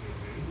believe.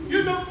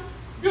 You know,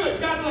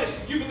 good, God bless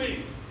you, you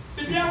believe.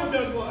 The devil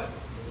does what?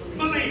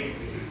 Believe.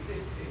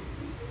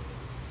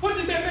 What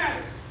did that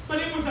matter? But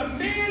it was a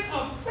man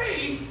of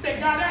faith that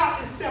got out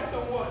and stepped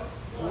on what?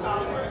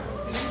 Solid ground.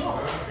 And he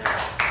walked.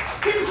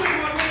 People say,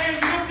 well, man,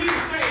 you know Peter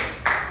saying,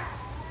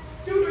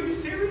 dude, are you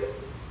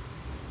serious?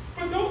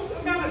 For those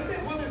amount of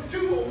steps, whether it's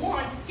 2 or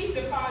 1, he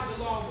defied the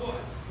law of what?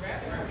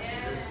 Gravity.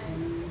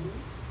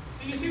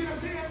 Do you see what I'm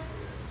saying?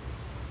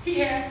 He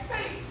had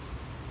faith.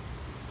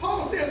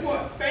 Paul says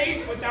what?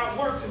 Faith without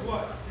works is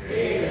what?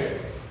 Yeah.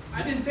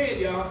 I didn't say it,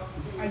 y'all.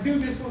 I do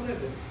this for a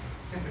living.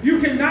 You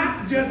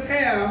cannot just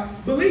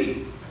have belief.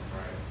 That's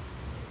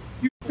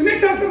right. The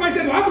next time somebody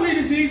says, well, I believe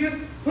in Jesus,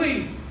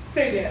 please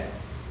say that.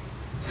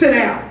 Sit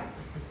down.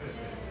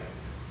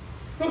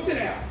 Go sit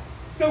down.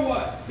 So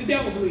what? The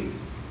devil believes.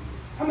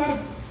 I'm not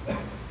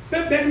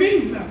that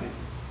means nothing.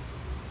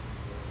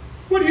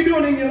 What are you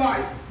doing in your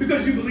life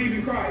because you believe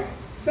in Christ?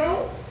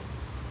 So?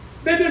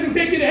 That doesn't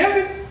take you to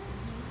heaven.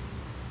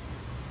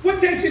 What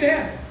takes you to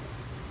heaven?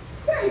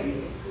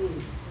 Faith.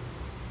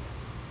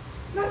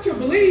 Not your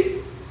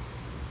belief.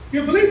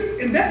 Your belief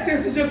in that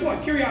sense is just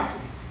what?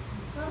 Curiosity.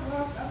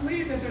 Well, I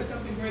believe that there's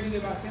something greater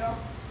than myself.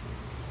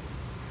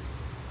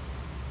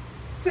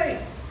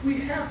 Saints,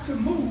 we have to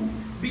move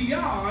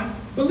beyond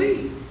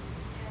belief.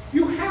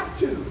 You have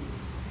to.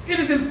 It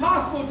is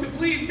impossible to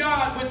please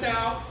God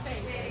without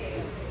Faith.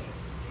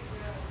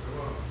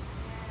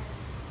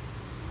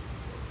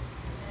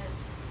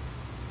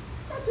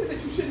 I said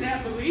that you shouldn't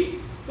have belief.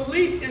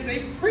 Belief is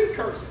a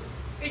precursor.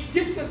 It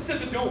gets us to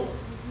the door.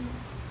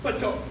 But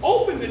to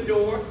open the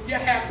door, you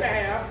have to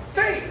have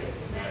faith.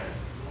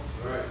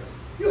 Right.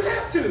 You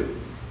have to.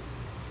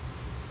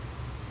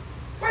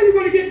 How are you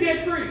going to get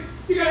debt free?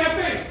 You got to have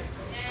faith.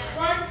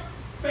 Right?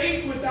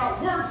 Faith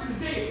without works is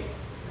dead.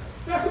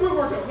 That's what we're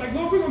working on. Like,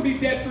 Lord, we're going to be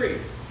debt free.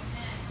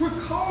 We're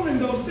calling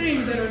those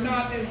things that are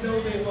not as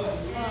though they were.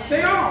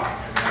 They are.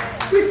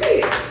 We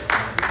see it.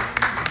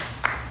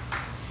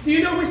 Do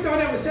you know we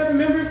started out with 7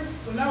 members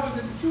when I was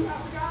in the True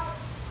House of God?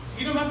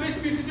 You know what my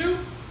bishop used to do?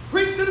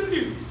 Preach to the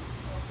pews.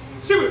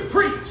 She would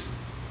preach.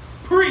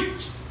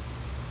 Preach.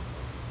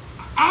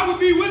 I would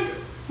be with her.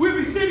 We'd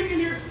be sitting in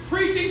here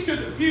preaching to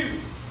the pews.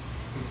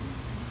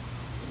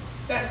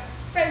 That's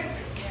faith.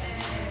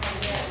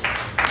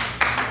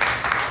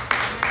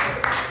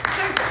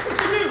 That's what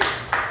you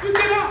do. You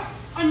get up.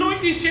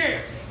 Anoint these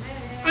chairs.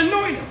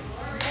 Anoint them.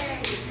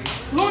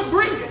 Lord,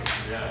 bring it.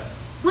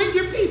 Bring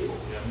your people.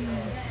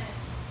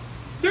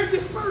 They're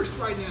dispersed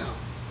right now.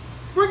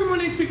 Bring them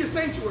on into your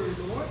sanctuary,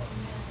 Lord.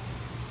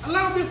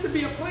 Allow this to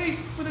be a place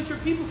where that your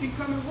people can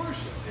come and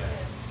worship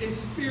in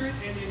spirit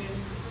and in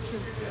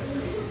truth.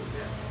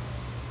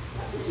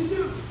 That's what you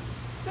do.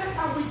 That's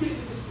how we get to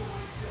this point.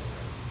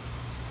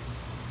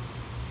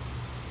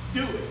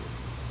 Do it.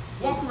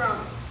 Walk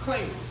around it.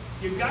 Claim it.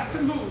 You got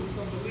to move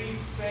from belief,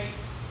 saints.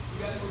 You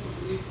got to move from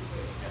belief to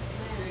faith.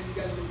 Okay? You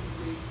got to move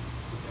from belief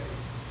to faith.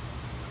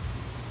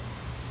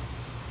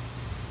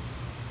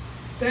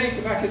 Saints,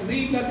 if I could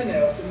leave nothing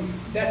else, and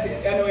that's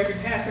it. I know every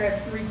pastor has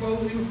 3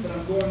 closings, but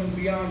I'm going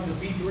beyond the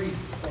be brief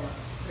part.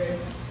 Okay?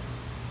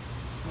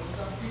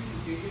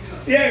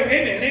 Yeah,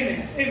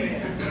 amen.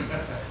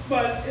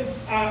 But if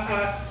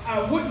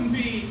I wouldn't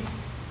be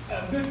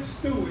a good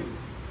steward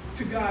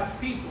to God's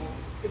people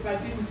if I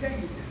didn't tell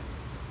you that.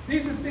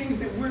 These are things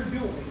that we're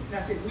doing. And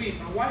I said we,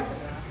 my wife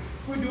and I,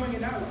 we're doing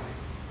in our life.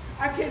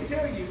 I can't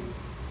tell you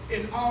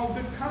in all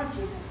good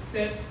conscience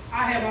that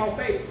I have all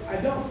faith. I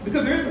don't.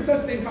 Because there is a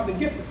such thing called the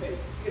gift of faith.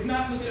 If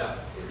not, look it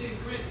up. It's in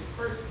Corinthians,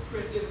 1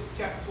 Corinthians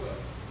chapter 12.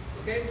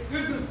 Okay?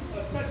 There's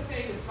a such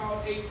thing as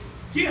called a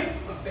gift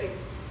of faith.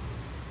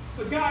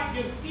 But God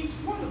gives each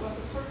one of us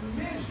a certain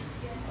measure of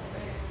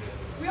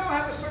faith. We all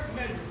have a certain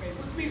measure of faith,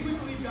 which means we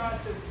believe God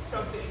to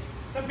some things.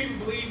 Some people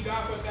believe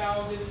God for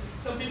 1,000.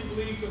 Some people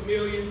believe to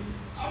 1,000,000.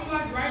 I'm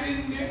like right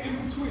in there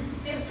in between.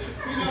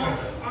 You know,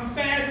 I'm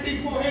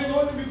fasting for, hey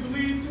Lord, let me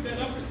believe to that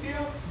upper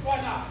scale.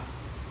 Why not?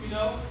 You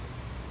know?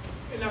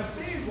 And I'm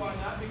saying why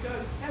not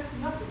because that's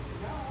nothing to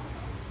God.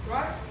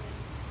 Right?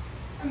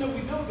 I know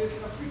we know this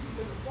and I'm preaching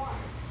to the choir.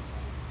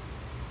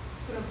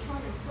 But I'm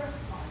trying to impress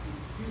upon you.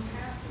 You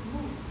have to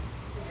move,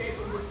 okay,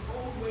 from this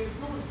old way of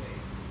doing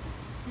things.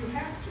 You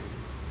have to.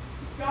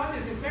 God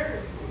isn't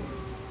there anymore.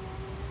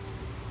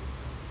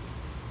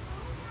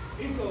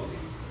 In closing,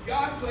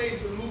 God plays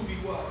the movie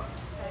what?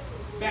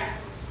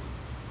 Backwards.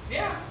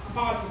 Yeah, I'm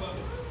positive of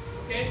it.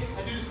 Okay?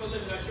 I do this for a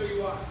living. I'll show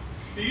you why.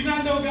 Do you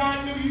not know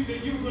God knew you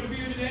that you were going to be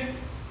here today?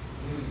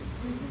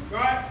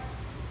 Right?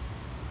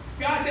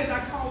 God says, I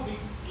call the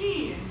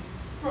end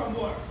from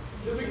what?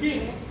 The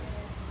beginning.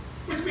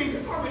 Which means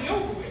it's already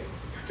over with.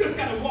 You just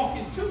got to walk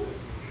into it.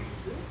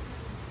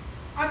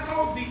 I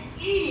called the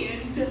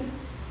end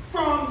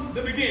from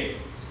the beginning.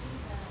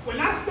 When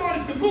I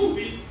started the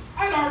movie,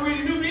 I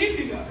already knew the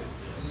ending of it.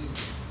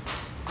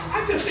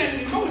 I just set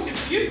it in motion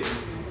for you.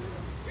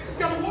 You just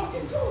got to walk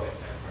into it.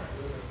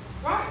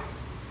 Right?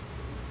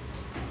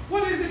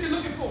 What is it that you're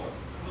looking for?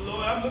 Well,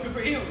 Lord, I'm looking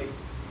for healing.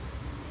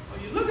 Are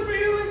you looking for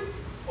healing?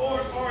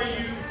 Or are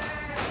you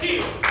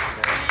healed?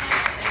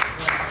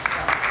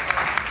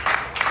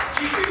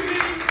 You see what I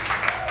mean?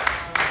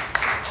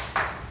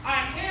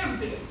 I am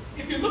this.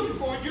 If you're looking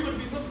for it, you're going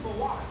to be looking for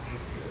why.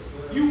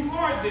 You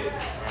are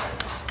this.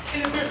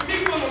 And if there's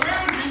people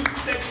around you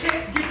that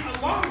can't get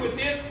along with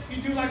this,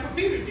 you do like what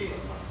Peter did.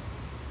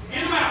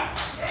 Get them out.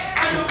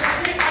 I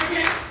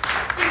can't.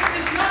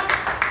 It's not,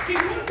 he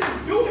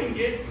wasn't doing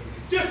it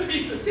just to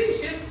be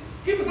facetious.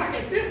 He was like,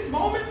 at this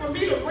moment, for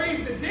me to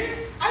raise the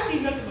dead, I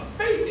need nothing but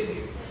faith in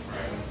him.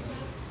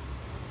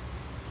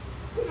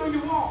 Put it on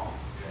your wall.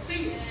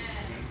 See it.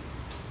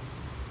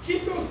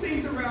 Keep those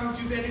things around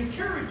you that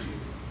encourage you.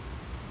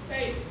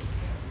 Faith.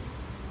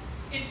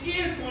 It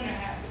is going to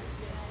happen.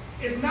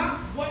 It's not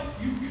what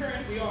you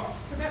currently are.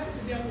 But that's what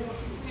the devil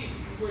wants you to see,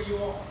 where you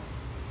are.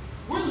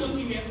 We're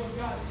looking at what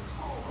God has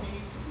called me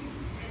to be.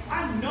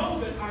 I know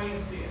that I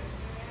am this.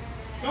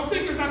 Don't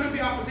think there's not going to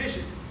be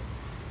opposition.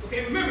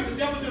 Okay, remember, the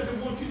devil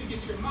doesn't want you to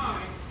get your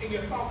mind and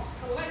your thoughts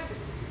collectively.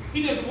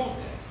 He doesn't want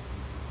that.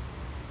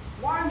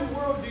 Why in the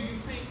world do you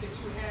think that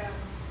you have,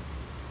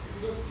 if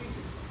you go to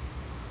teaching,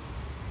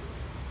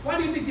 why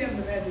do you think you have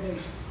an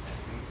imagination?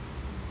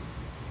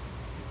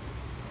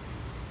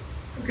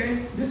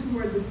 Okay, this is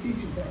where the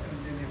teaching part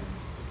comes in now.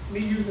 Me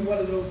using one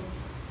of those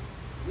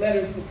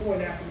letters before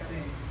and after my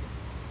name.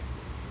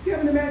 You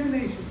have an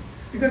imagination.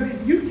 Because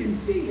if you can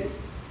see it,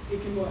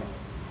 it can what?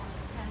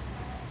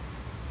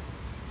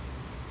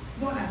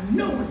 Lord, I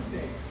know it's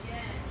there.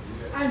 Yes.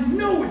 I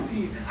know it's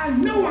here. I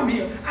know I'm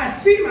here. I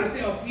see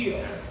myself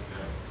here.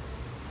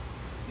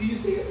 Do you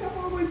see yourself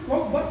always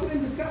busted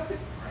and disgusted?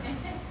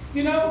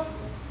 You know?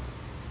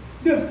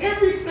 Does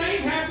every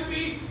saint have to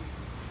be,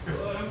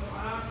 Lord,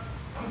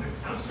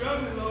 I'm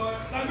struggling, Lord.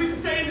 Like we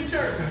used to say in the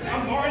church,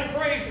 I'm borrowing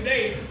praise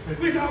today.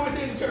 We used to always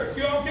say in the church,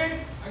 you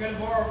okay? I got to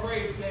borrow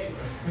praise today.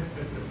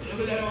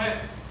 Look, that don't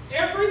happen.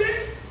 Every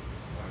day?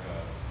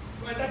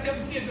 Well, as I tell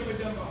the kids over at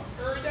Dunbar,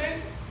 every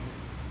day?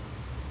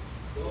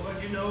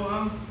 Lord, you know,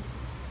 I'm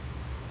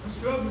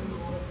struggling,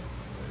 Lord.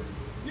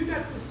 You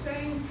got the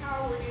same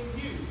power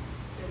in you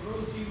that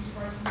rose Jesus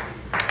Christ from the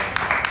dead.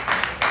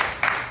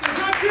 There's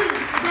not two,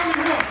 there's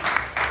only one.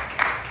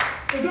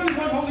 There's only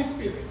one Holy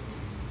Spirit.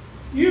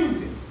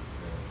 Use it.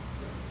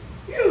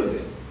 Use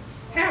it.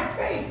 Have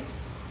faith.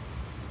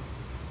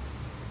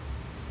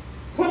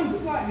 Put it to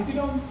flight. If you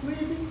don't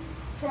believe me,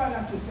 try it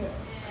out yourself.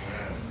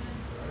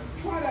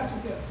 Try it out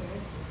yourself,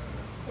 saints.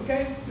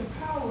 Okay? The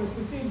power is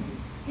within you.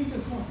 He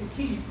just wants to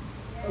keep,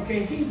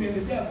 okay, he being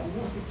the devil,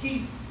 wants to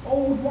keep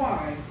old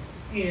wine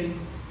in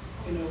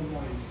old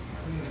wines.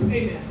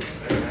 Amen.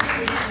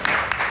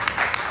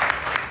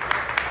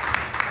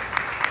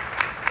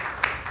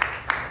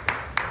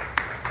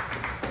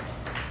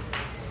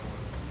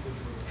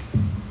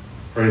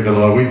 Praise the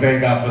Lord. We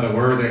thank God for the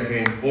word that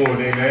came forward.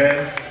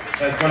 Amen.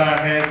 Let's put our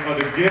hands for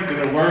the gift of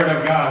the word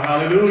of God.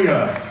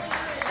 Hallelujah.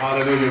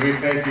 Hallelujah. We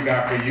thank you,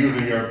 God, for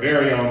using your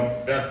very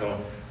own vessel.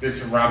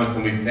 Bishop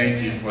Robinson, we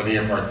thank you for the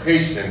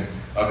impartation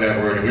of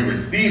that word. And we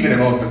receive it, and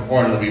most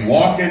importantly, we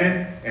walk in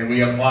it and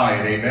we apply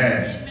it.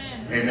 Amen.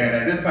 Amen. Amen.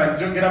 At this time,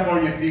 get up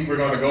on your feet. We're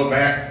going to go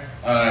back.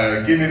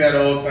 Give me that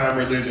old time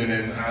religion.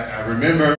 And I remember